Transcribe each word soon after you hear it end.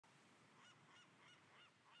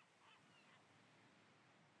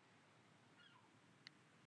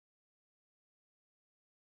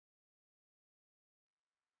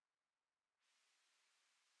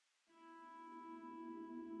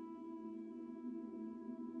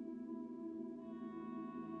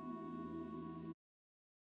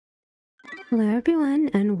Hello everyone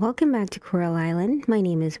and welcome back to Coral Island. My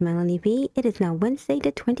name is Melanie B. It is now Wednesday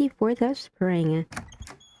the 24th of spring.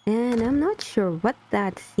 And I'm not sure what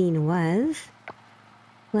that scene was.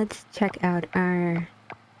 Let's check out our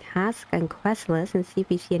task and quest list and see if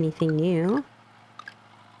we see anything new.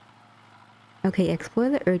 Okay, explore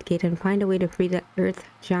the Earth Gate and find a way to free the Earth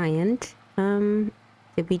Giant. Did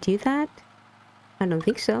we do that? I don't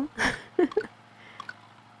think so.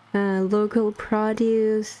 Local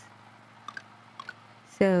produce.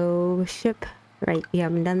 So, ship. Right, we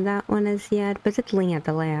haven't done that one as yet. Visit Ling at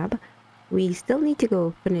the lab. We still need to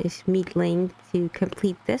go meet Ling to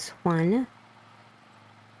complete this one.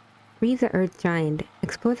 Free the Earth Giant.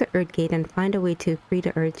 Explore the Earth Gate and find a way to free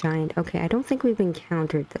the Earth Giant. Okay, I don't think we've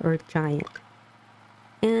encountered the Earth Giant.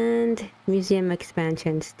 And museum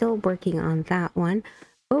expansion. Still working on that one.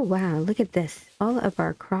 Oh wow, look at this. All of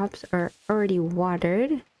our crops are already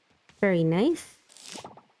watered. Very nice.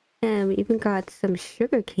 And we even got some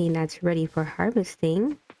sugarcane that's ready for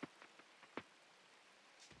harvesting.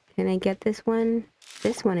 Can I get this one?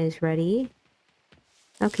 This one is ready.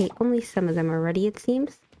 Okay, only some of them are ready, it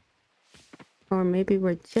seems. Or maybe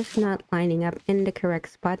we're just not lining up in the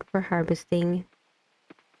correct spot for harvesting.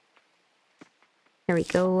 There we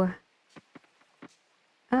go.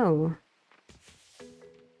 Oh.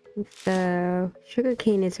 The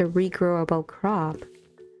sugarcane is a regrowable crop.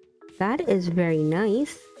 That is very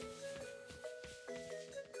nice.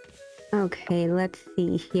 Okay, let's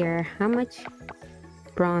see here. How much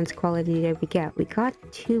bronze quality did we get? We got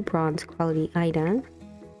 2 bronze quality items.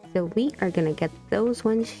 So we are gonna get those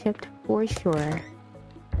ones shipped for sure.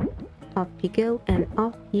 Off you go and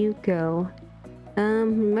off you go. We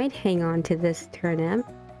might hang on to this turnip.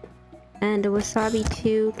 And the wasabi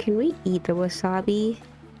too. Can we eat the wasabi?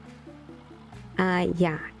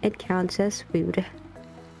 Yeah, it counts as food.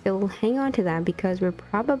 So we'll hang on to that because we're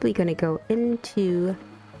probably gonna go into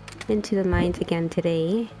the mines again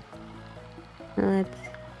today. Let's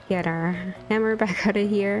get our hammer back out of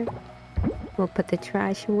here. We'll put the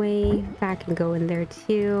trash away. That can go in there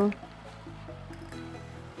too.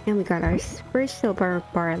 And we got our first silver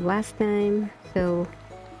bar last time, so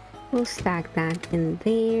we'll stack that in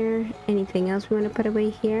there. Anything else we want to put away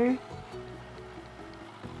here?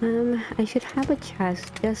 I should have a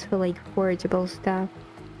chest just for like forageable stuff.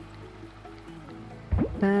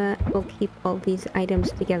 But we'll keep all these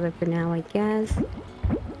items together for now, I guess.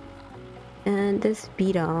 And this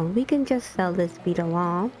beetle, we can just sell this beetle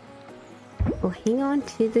off. We'll hang on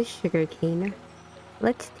to the sugarcane.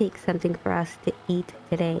 Let's take something for us to eat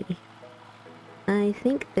today. I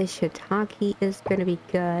think the shiitake is gonna be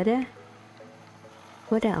good.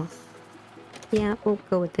 What else? Yeah, we'll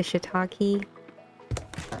go with the shiitake.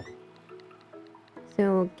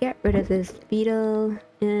 So get rid of this beetle,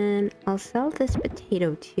 and I'll sell this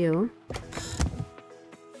potato too.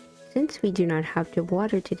 Since we do not have to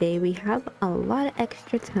water today, we have a lot of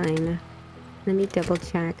extra time. Let me double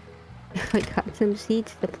check if I got some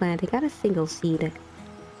seeds to plant. I got a single seed.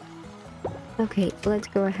 Okay, let's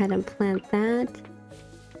go ahead and plant that.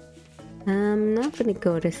 I'm not gonna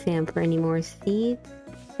go to Sam for any more seeds,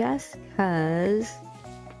 just cause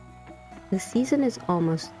the season is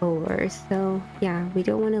almost over. So yeah, we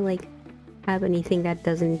don't want to like have anything that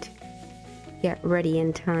doesn't get ready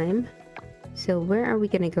in time. So where are we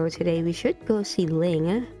gonna go today? We should go see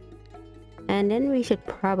Ling. And then we should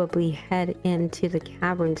probably head into the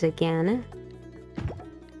caverns again.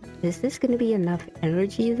 Is this gonna be enough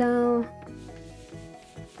energy though?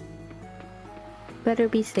 Better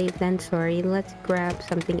be safe than sorry. Let's grab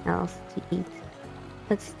something else to eat.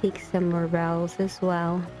 Let's take some morels as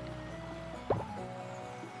well.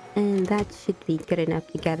 And that should be good enough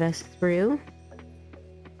to get us through.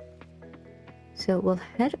 So we'll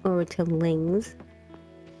head over to Ling's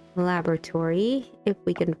laboratory if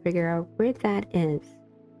we can figure out where that is.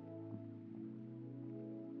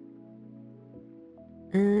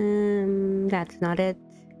 That's not it.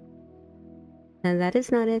 And that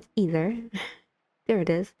is not it either. There it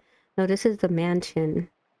is. No, this is the mansion.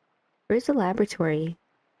 Where's the laboratory?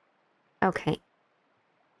 Okay.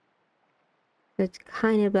 So it's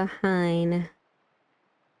kind of behind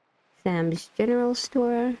Sam's general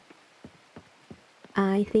store.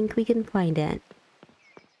 I think we can find it.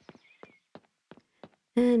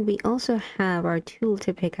 And we also have our tool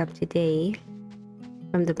to pick up today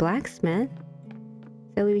from the blacksmith.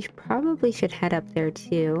 So we probably should head up there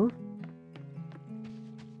too.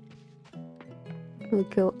 We'll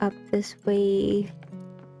go up this way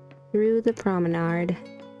through the promenade.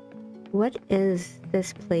 What is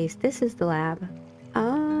this place? This is the lab.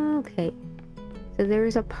 Oh, okay. So there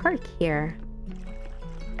is a park here.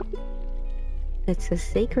 It's a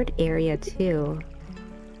sacred area too.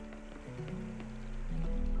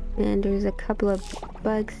 And there's a couple of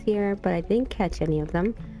bugs here, but I didn't catch any of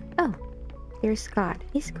them. Oh, here's Scott.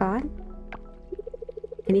 Hey, Scott.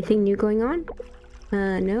 Anything new going on?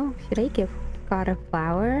 No. Should I give Scott a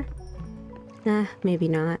flower? Nah, maybe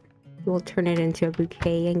not. We'll turn it into a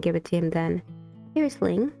bouquet and give it to him then. Here's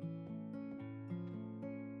Ling.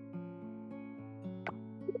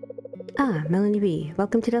 Ah, Melanie B.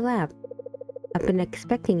 Welcome to the lab. I've been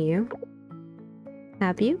expecting you.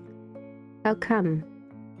 Have you? How come?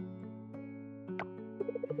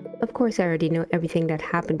 Of course, I already know everything that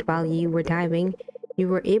happened while you were diving. You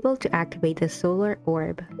were able to activate the solar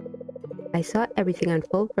orb. I saw everything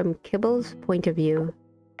unfold from Kibble's point of view.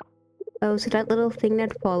 Oh, so that little thing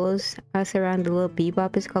that follows us around the little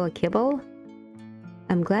bebop is called a Kibble?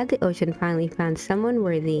 I'm glad the ocean finally found someone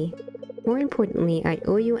worthy. More importantly, I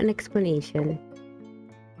owe you an explanation.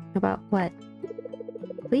 About what?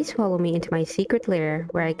 Please follow me into my secret lair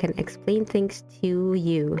where I can explain things to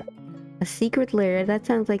you. A secret lair? That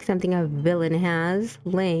sounds like something a villain has.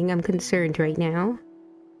 Ling, I'm concerned right now.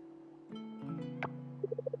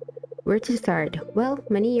 Where to start? Well,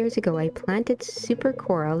 many years ago I planted super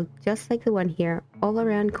coral just like the one here all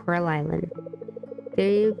around Coral Island.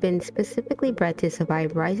 They've been specifically bred to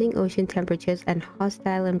survive rising ocean temperatures and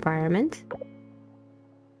hostile environments.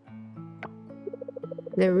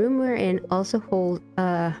 The room we're in also holds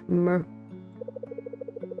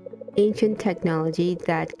ancient technology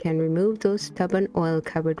that can remove those stubborn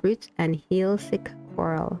oil-covered roots and heal sick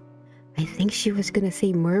coral. I think she was gonna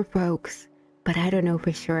say merfolks, but I don't know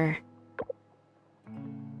for sure.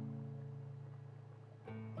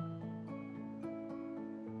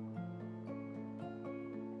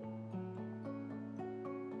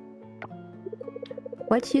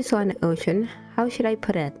 What you saw in the ocean, how should I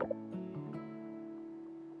put it?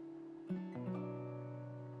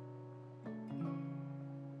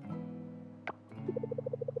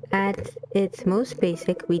 At its most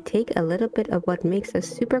basic, we take a little bit of what makes a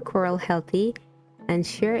super coral healthy and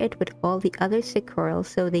share it with all the other sick corals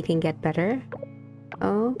so they can get better.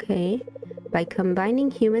 Okay. By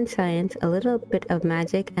combining human science, a little bit of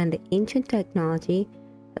magic, and the ancient technology,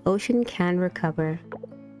 the ocean can recover.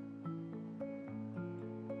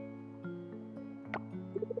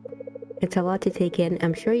 It's a lot to take in.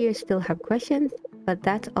 I'm sure you still have questions, but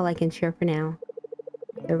that's all I can share for now.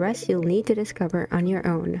 The rest you'll need to discover on your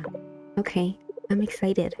own. Okay, I'm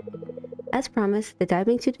excited. As promised, the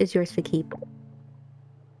diving suit is yours to keep.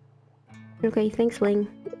 Okay, thanks, Ling.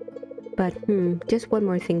 But, just one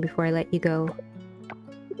more thing before I let you go.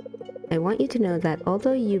 I want you to know that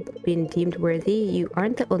although you've been deemed worthy, you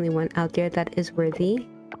aren't the only one out there that is worthy.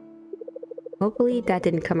 Hopefully that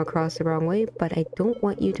didn't come across the wrong way, but I don't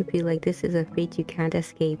want you to feel like this is a fate you can't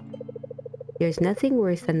escape. There's nothing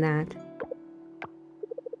worse than that.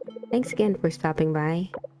 Thanks again for stopping by.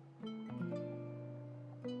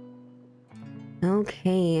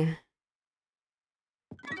 Okay.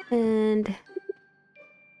 And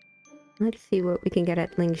let's see what we can get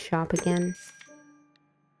at Ling's shop again.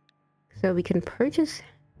 So we can purchase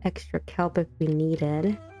extra kelp if we need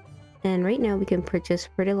it. And right now we can purchase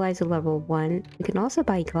fertilizer level 1. We can also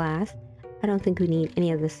buy glass. I don't think we need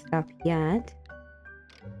any of this stuff yet.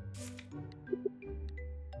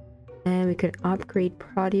 And we could upgrade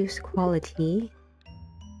produce quality.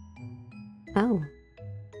 Oh.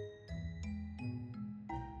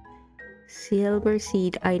 Silver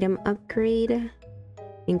seed item upgrade.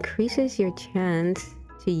 Increases your chance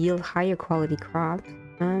to yield higher quality crops.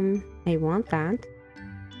 I want that.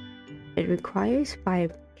 It requires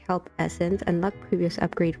 5 kelp essence. Unlock previous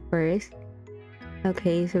upgrade first.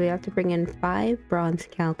 Okay, so we have to bring in 5 bronze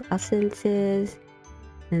kelp essences.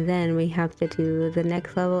 And then we have to do the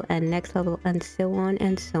next level and so on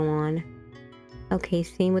and so on. Okay,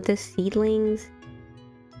 same with the seedlings.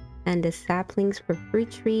 And the saplings for fruit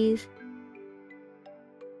trees.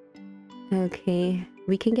 Okay,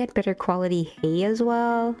 we can get better quality hay as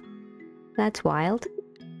well. That's wild.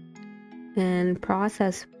 And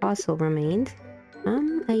process fossil remains.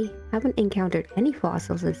 I haven't encountered any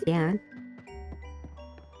fossils as yet.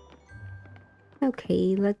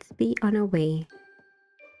 Okay, let's be on our way.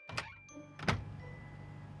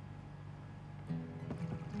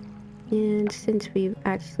 And since we've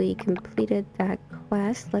actually completed that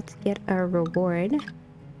quest, let's get our reward.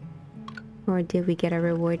 Or did we get a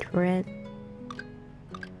reward for it?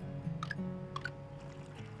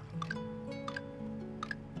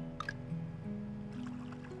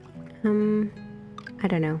 I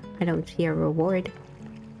don't know. I don't see a reward.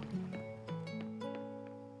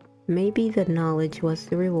 Maybe the knowledge was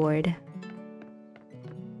the reward.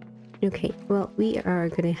 Okay, well, we are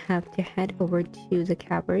gonna have to head over to the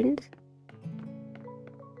caverns.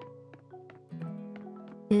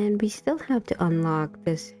 And we still have to unlock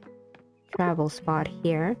this travel spot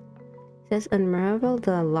here. It says unravel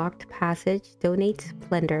the locked passage, donate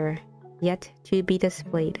splendor, yet to be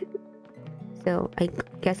displayed. So I'm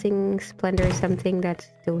guessing splendor is something that's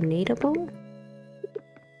donatable.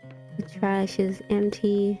 The trash is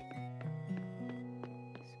empty.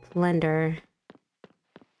 Splendor.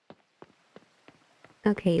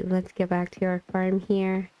 Okay, let's get back to our farm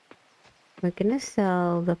here. We're gonna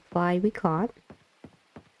sell the fly we caught.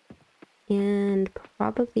 And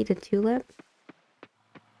probably the tulip.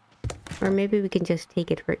 Or maybe we can just take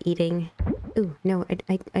it for eating. Ooh, no,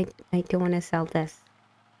 I don't want to sell this.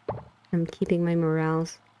 I'm keeping my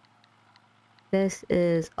morels. This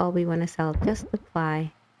is all we want to sell, just the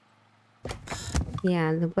fly.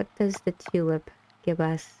 Yeah, what does the tulip give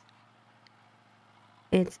us?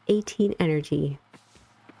 It's 18 energy.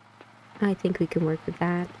 I think we can work with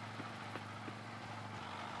that.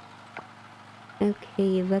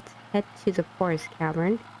 Okay, let's head to the forest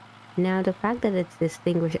cavern. Now, the fact that it's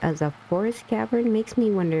distinguished as a forest cavern makes me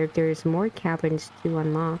wonder if there's more caverns to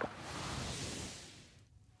unlock.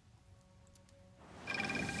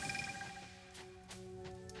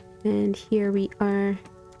 And here we are.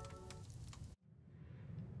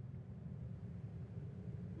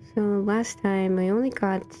 So last time I only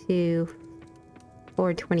got to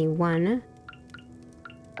 421.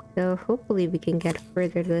 So hopefully we can get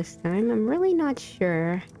further this time. I'm really not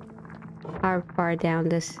sure how far down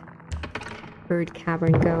this bird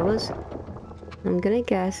cavern goes. I'm gonna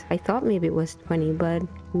guess, I thought maybe it was 20, but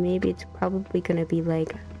maybe it's probably gonna be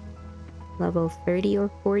like level 30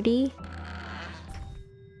 or 40.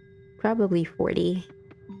 Probably 40.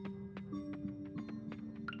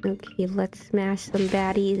 Okay, let's smash some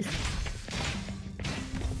baddies.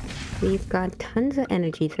 We've got tons of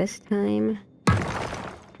energy this time.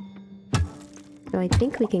 So I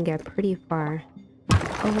think we can get pretty far.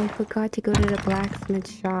 Oh, I forgot to go to the blacksmith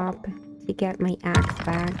shop to get my axe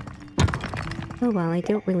back. Oh well, I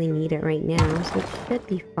don't really need it right now, so it should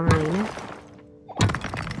be fine.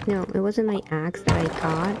 No, it wasn't my axe that I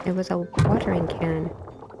got. It was a watering can.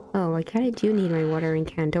 Oh, I kinda do need my watering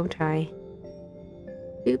can, don't I?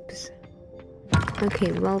 Oops.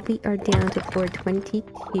 Okay, well, we are down to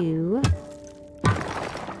 422.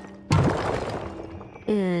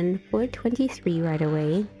 And 423 right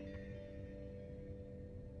away.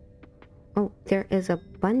 Oh, there is a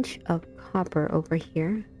bunch of copper over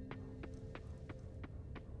here.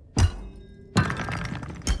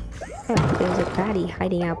 Oh, there's a baddie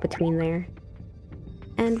hiding out between there.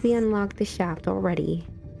 And we unlocked the shaft already.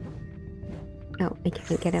 Oh, I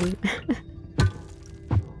can't get him.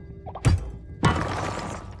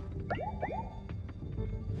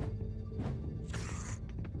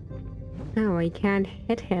 Oh, I can't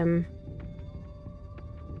hit him.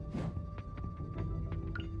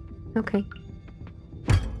 Okay.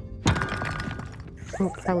 Oh,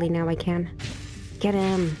 probably now I can. Get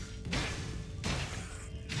him!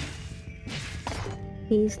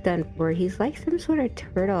 He's done for. He's like some sort of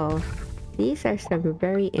turtle. These are some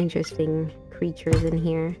very interesting creatures in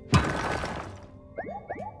here.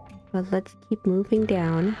 But let's keep moving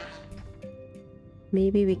down.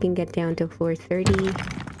 Maybe we can get down to floor 30.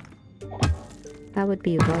 That would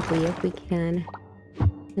be lovely if we can.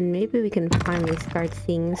 And maybe we can finally start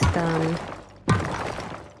seeing some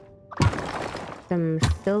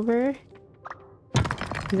silver.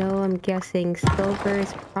 Though I'm guessing silver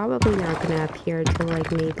is probably not gonna appear till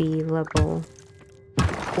like maybe level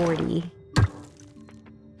 40.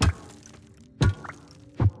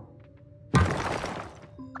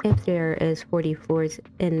 If there is 40 floors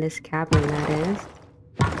in this cavern, that is.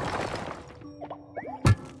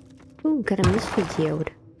 Ooh, got a mystery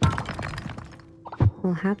geode.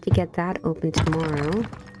 We'll have to get that open tomorrow.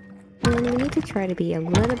 And we need to try to be a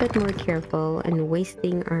little bit more careful in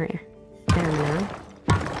wasting our stamina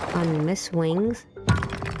on miss wings.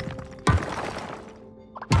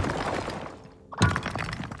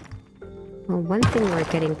 Well, one thing we're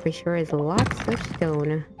getting for sure is lots of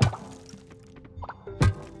stone.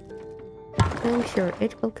 I'm sure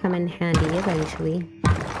it will come in handy eventually.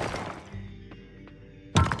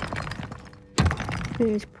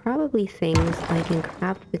 There's probably things I can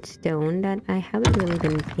craft with stone that I haven't really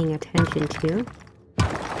been paying attention to.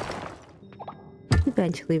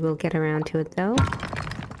 Eventually we'll get around to it though.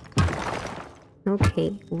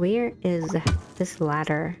 Okay, where is this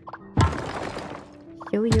ladder?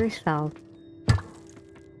 Show yourself.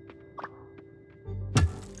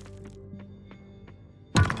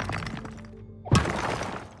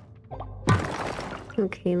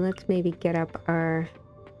 Okay, let's maybe get up our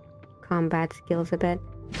combat skills a bit.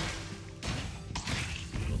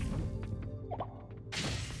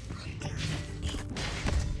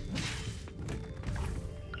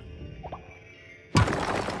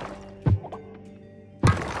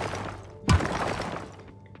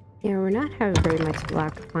 Yeah, we're not having very much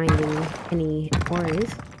luck finding any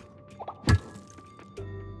ores.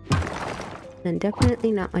 And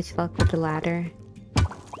definitely not much luck with the ladder.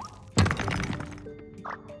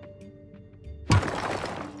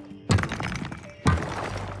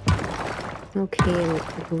 Okay,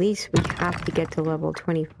 at least we have to get to level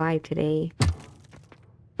 25 today.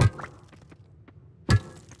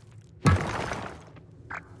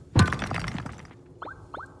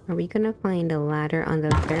 Are we gonna find a ladder on the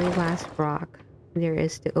very last rock there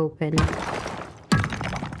is to open?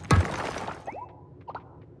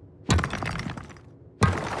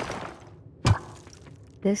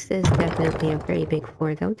 This is definitely a very big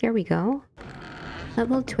floor though. There we go.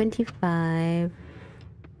 Level 25.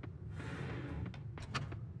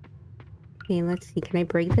 Okay, let's see. Can I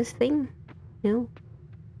break this thing? No?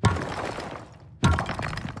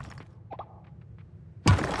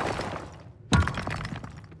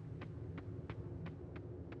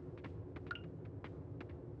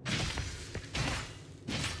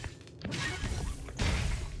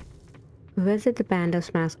 Visit the band of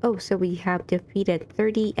smiles. Oh, so we have defeated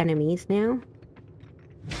 30 enemies now.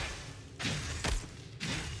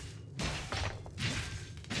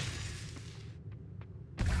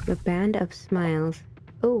 The band of smiles.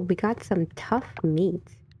 Oh, we got some tough meat.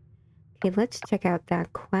 Okay, let's check out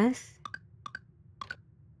that quest.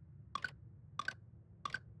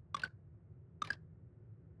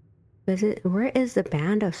 Where is the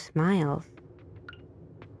band of smiles?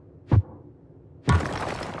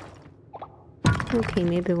 Okay,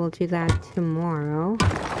 maybe we'll do that tomorrow.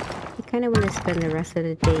 I kind of want to spend the rest of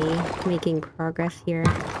the day making progress here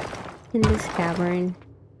in this cavern.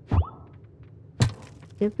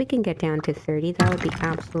 If we can get down to 30, that would be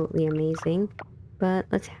absolutely amazing. But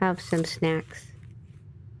let's have some snacks.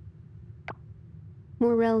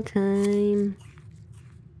 Morel time.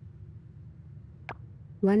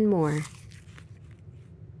 One more.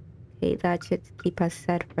 Okay, that should keep us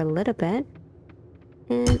set for a little bit.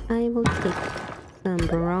 And I will take some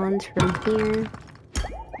bronze from here.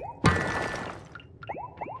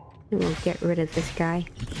 And we'll get rid of this guy.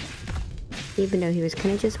 Even though he was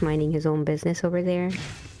kind of just minding his own business over there.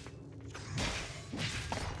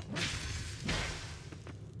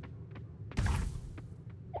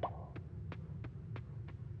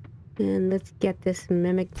 And let's get this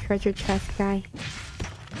mimic treasure chest guy.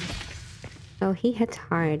 Oh, he hits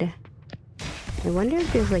hard. I wonder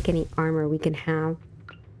if there's like any armor we can have.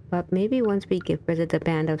 But maybe once we get rid of the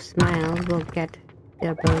band of smiles, we'll get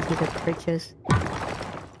the ability to purchase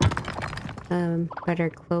better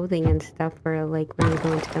clothing and stuff for like when we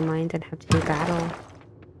go into the mines and have to do battle.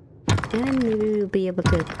 And maybe we'll be able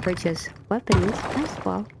to purchase weapons as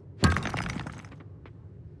well.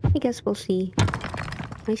 I guess we'll see.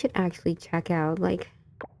 I should actually check out, like...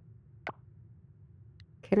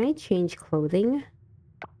 Can I change clothing?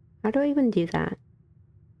 How do I even do that?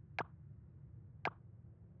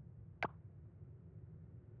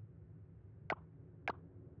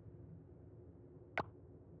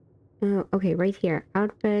 Oh, okay, right here.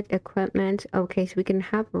 Outfit, equipment. Okay, so we can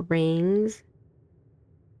have rings.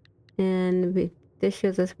 And this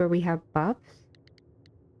shows us where we have buffs.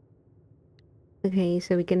 Okay,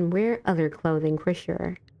 so we can wear other clothing for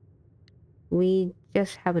sure. We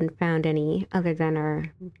just haven't found any other than our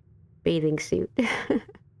bathing suit.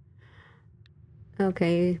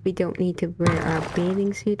 Okay, we don't need to wear our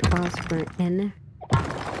bathing suit whilst we're in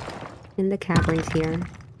the caverns here.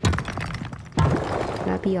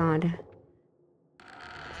 That'd be odd.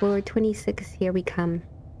 Floor 26, here we come.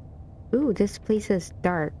 Ooh, this place is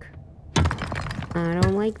dark. I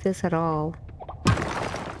don't like this at all.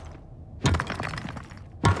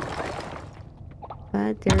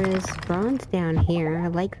 But there is bronze down here. I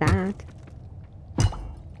like that.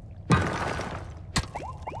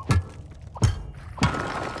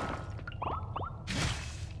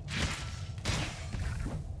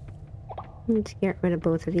 Let's get rid of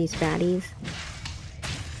both of these baddies.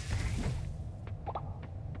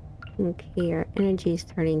 Okay, our energy is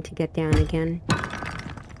starting to get down again.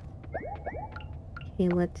 Okay,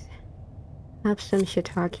 let's have some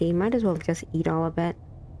shiitake. Might as well just eat all of it.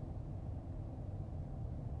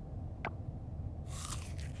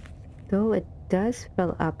 Though it does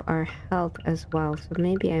fill up our health as well, so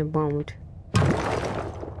maybe I won't.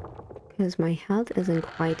 Because my health isn't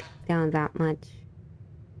quite down that much.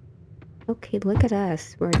 Okay, look at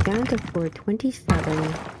us. We're down to floor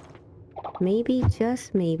 27. Maybe,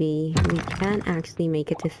 just maybe, we can actually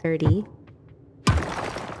make it to 30.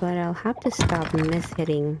 But I'll have to stop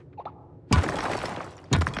miss-hitting.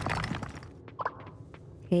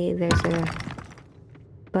 Okay, there's a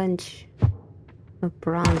bunch of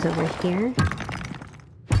bronze over here.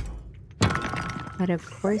 But of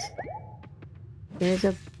course, there's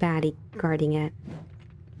a baddie guarding it.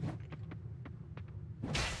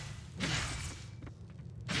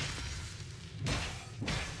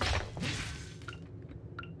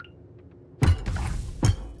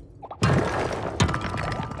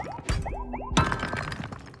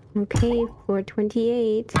 Okay, floor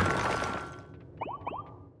 28.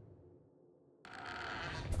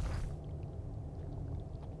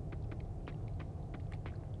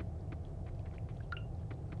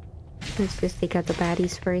 Let's just take out the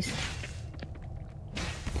baddies first.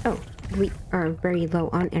 Oh, we are very low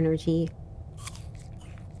on energy.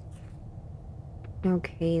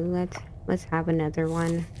 Okay, let's have another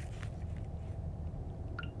one.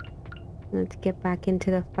 Let's get back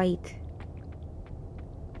into the fight.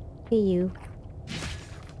 Hey, you.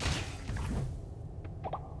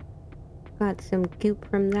 Got some goop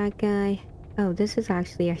from that guy. Oh, this is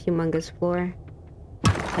actually a humongous floor.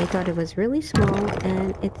 I thought it was really small,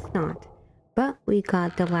 and it's not. But we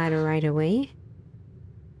got the ladder right away.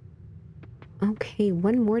 Okay,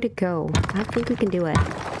 one more to go. I think we can do it.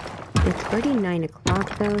 It's already 9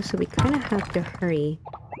 o'clock though, so we kind of have to hurry.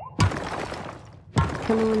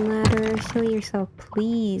 Come on, ladder. Show yourself,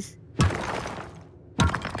 please.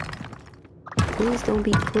 Please don't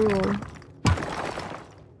be cruel.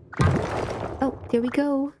 Oh, there we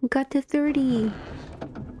go. We got to 30.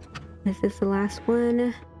 Is this the last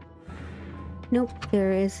one? Nope,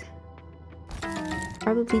 there is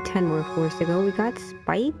probably 10 more floors to go. We got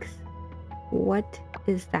spikes. What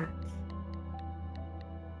is that?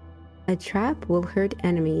 A trap will hurt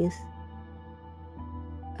enemies.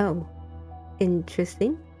 Oh,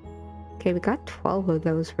 interesting. Okay, we got 12 of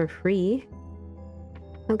those for free.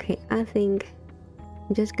 Okay, I think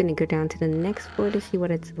I'm just gonna go down to the next floor to see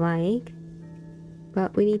what it's like.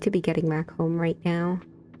 But we need to be getting back home right now.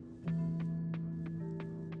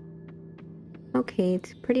 Okay,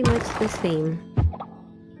 it's pretty much the same.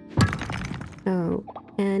 Oh,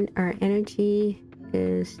 and our energy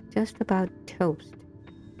is just about toast.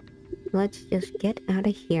 Let's just get out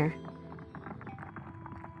of here.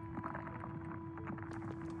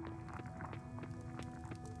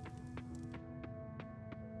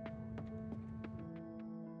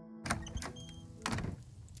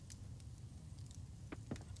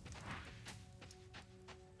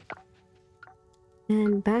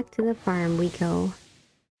 And back to the farm we go.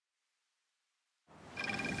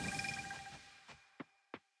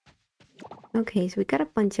 Okay, so we got a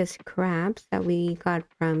bunch of scraps that we got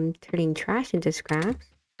from turning trash into scraps.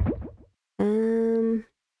 Do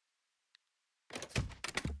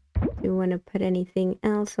you want to put anything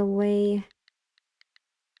else away?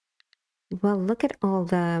 Well, look at all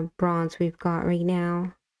the bronze we've got right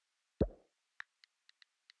now.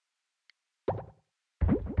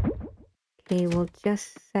 Okay, we'll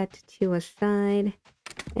just set 2 aside.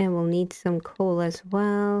 And we'll need some coal as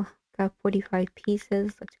well. Got 45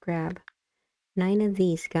 pieces. Let's grab 9 of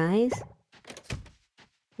these guys.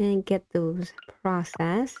 And get those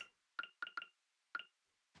processed.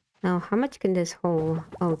 Now, how much can this hold?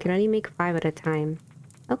 Oh, can only make 5 at a time.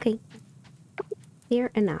 Okay.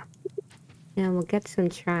 Fair enough. And we'll get some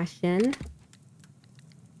trash in.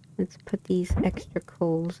 Let's put these extra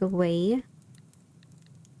coals away.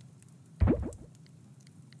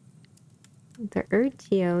 The Earth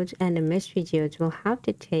Geodes and the Mystery Geodes will have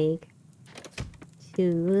to take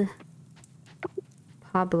to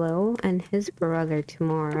Pablo and his brother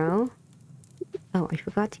tomorrow. Oh, I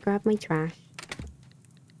forgot to grab my trash.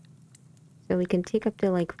 So we can take up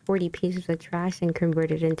to like 40 pieces of trash and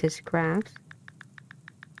convert it into scraps.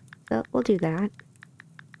 So we'll do that.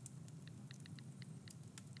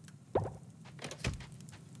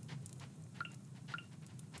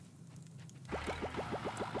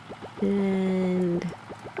 And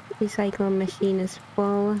recycle machine is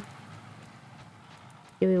full.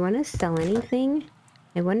 Do we want to sell anything?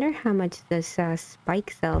 I wonder how much this spike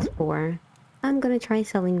sells for. I'm gonna try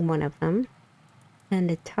selling one of them. And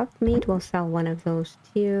the tough meat will sell one of those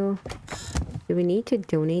too. Do we need to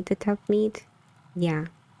donate the tough meat? Yeah.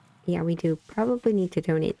 Yeah, we do. Probably need to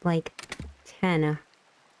donate like 10.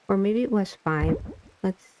 Or maybe it was 5.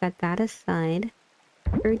 Let's set that aside.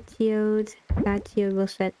 Earth geode. That geode will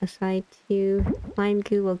set aside too. Lime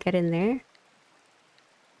goo will get in there.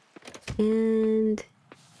 And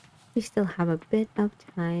we still have a bit of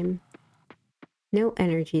time. No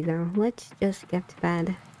energy though. Let's just get to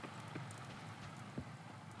bed.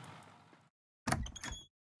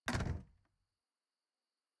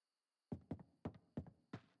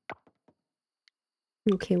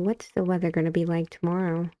 Okay, what's the weather gonna be like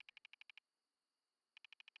tomorrow?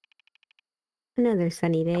 Another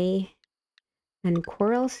sunny day. And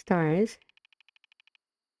coral stars.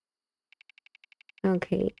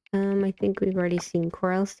 Okay, I think we've already seen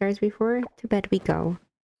coral stars before. To bed we go.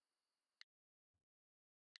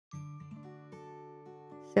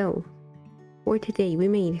 So, for today, we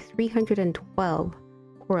made 312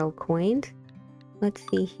 coral coins. Let's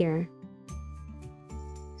see here.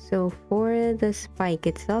 So for the spike,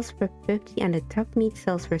 it sells for 50 and the tough meat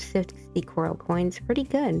sells for 60 coral coins. Pretty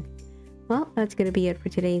good. Well, that's going to be it for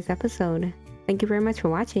today's episode. Thank you very much for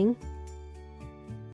watching.